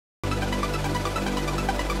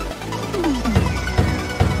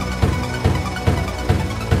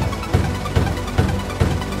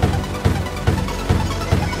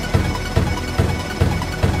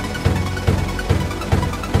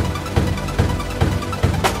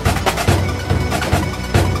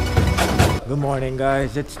Good morning,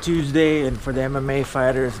 guys. It's Tuesday, and for the MMA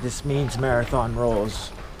fighters, this means marathon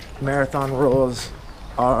rolls. Marathon rolls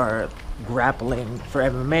are grappling for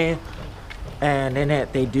MMA, and in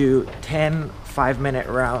it they do 10 5-minute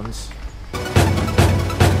rounds.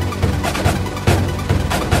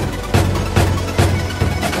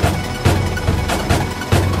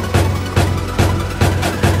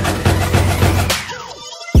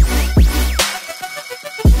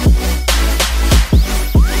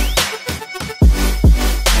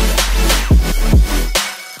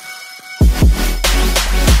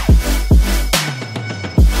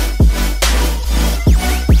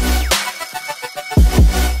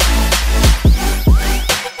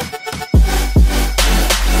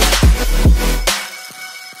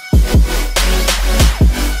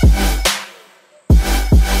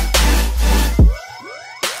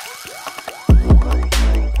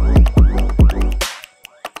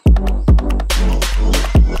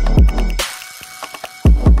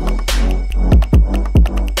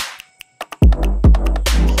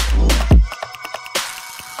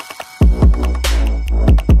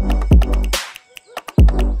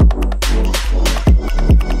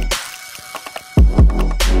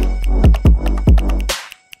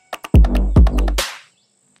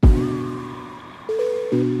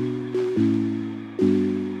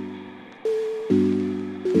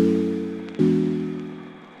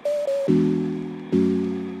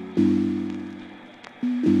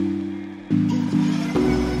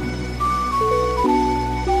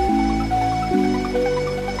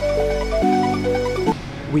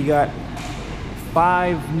 We got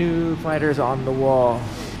 5 new fighters on the wall.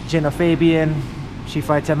 Jenna Fabian, she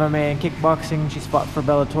fights MMA and kickboxing. She's fought for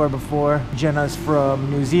Bellator before. Jenna's from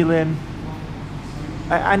New Zealand.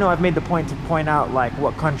 I know I've made the point to point out like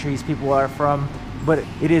what countries people are from, but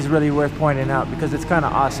it is really worth pointing out because it's kind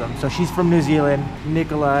of awesome. So she's from New Zealand.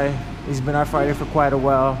 Nikolai, he's been our fighter for quite a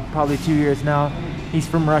while, probably 2 years now. He's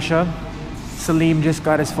from Russia. Salim just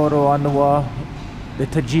got his photo on the wall. The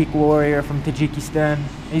Tajik warrior from Tajikistan.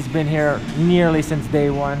 He's been here nearly since day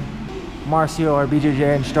one. Marcio, our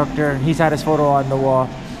BJJ instructor, he's had his photo on the wall,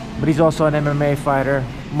 but he's also an MMA fighter.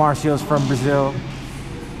 Marcio's from Brazil.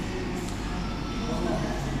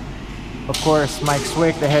 Of course, Mike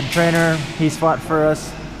Swick, the head trainer, he's fought for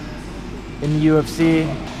us in the UFC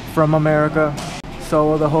from America.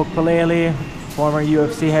 So the Hoke Palele, former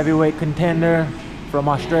UFC heavyweight contender from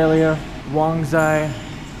Australia. Wang Zai,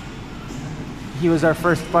 he was our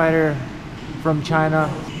first fighter from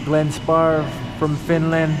China. Glenn Spar from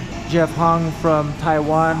Finland. Jeff Hong from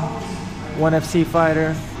Taiwan, 1FC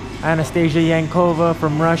fighter. Anastasia Yankova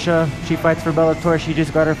from Russia. She fights for Bellator. She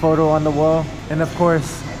just got her photo on the wall. And of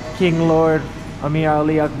course, King Lord Amir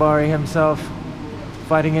Ali Akbari himself,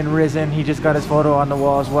 fighting in Risen. He just got his photo on the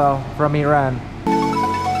wall as well, from Iran.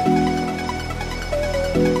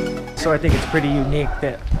 So I think it's pretty unique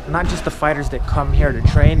that not just the fighters that come here to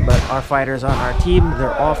train, but our fighters on our team,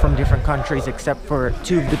 they're all from different countries except for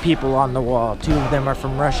 2 of the people on the wall. 2 of them are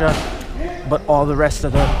from Russia, but all the rest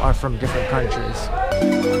of them are from different countries.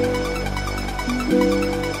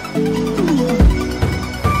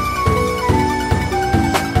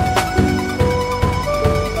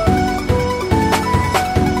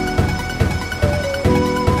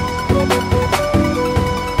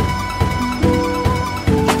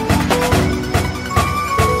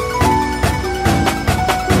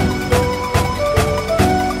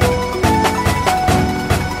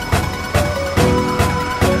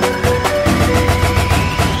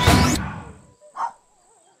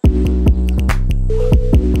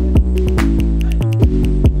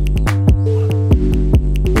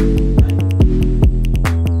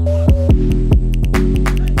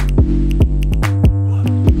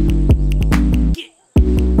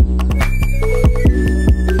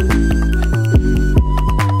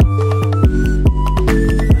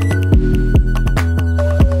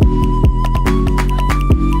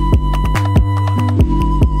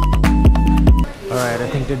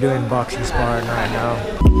 They're doing boxing sparring right now.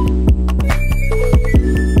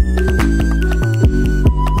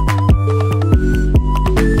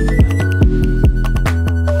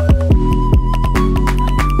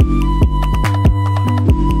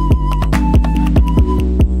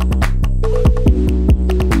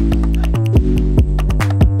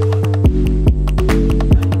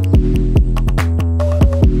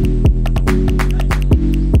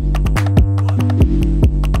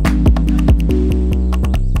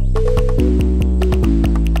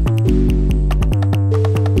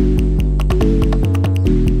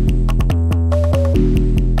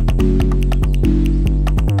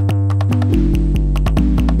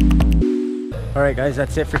 Alright guys,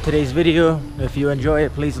 that's it for today's video. If you enjoy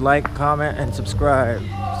it, please like, comment, and subscribe.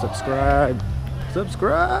 Subscribe.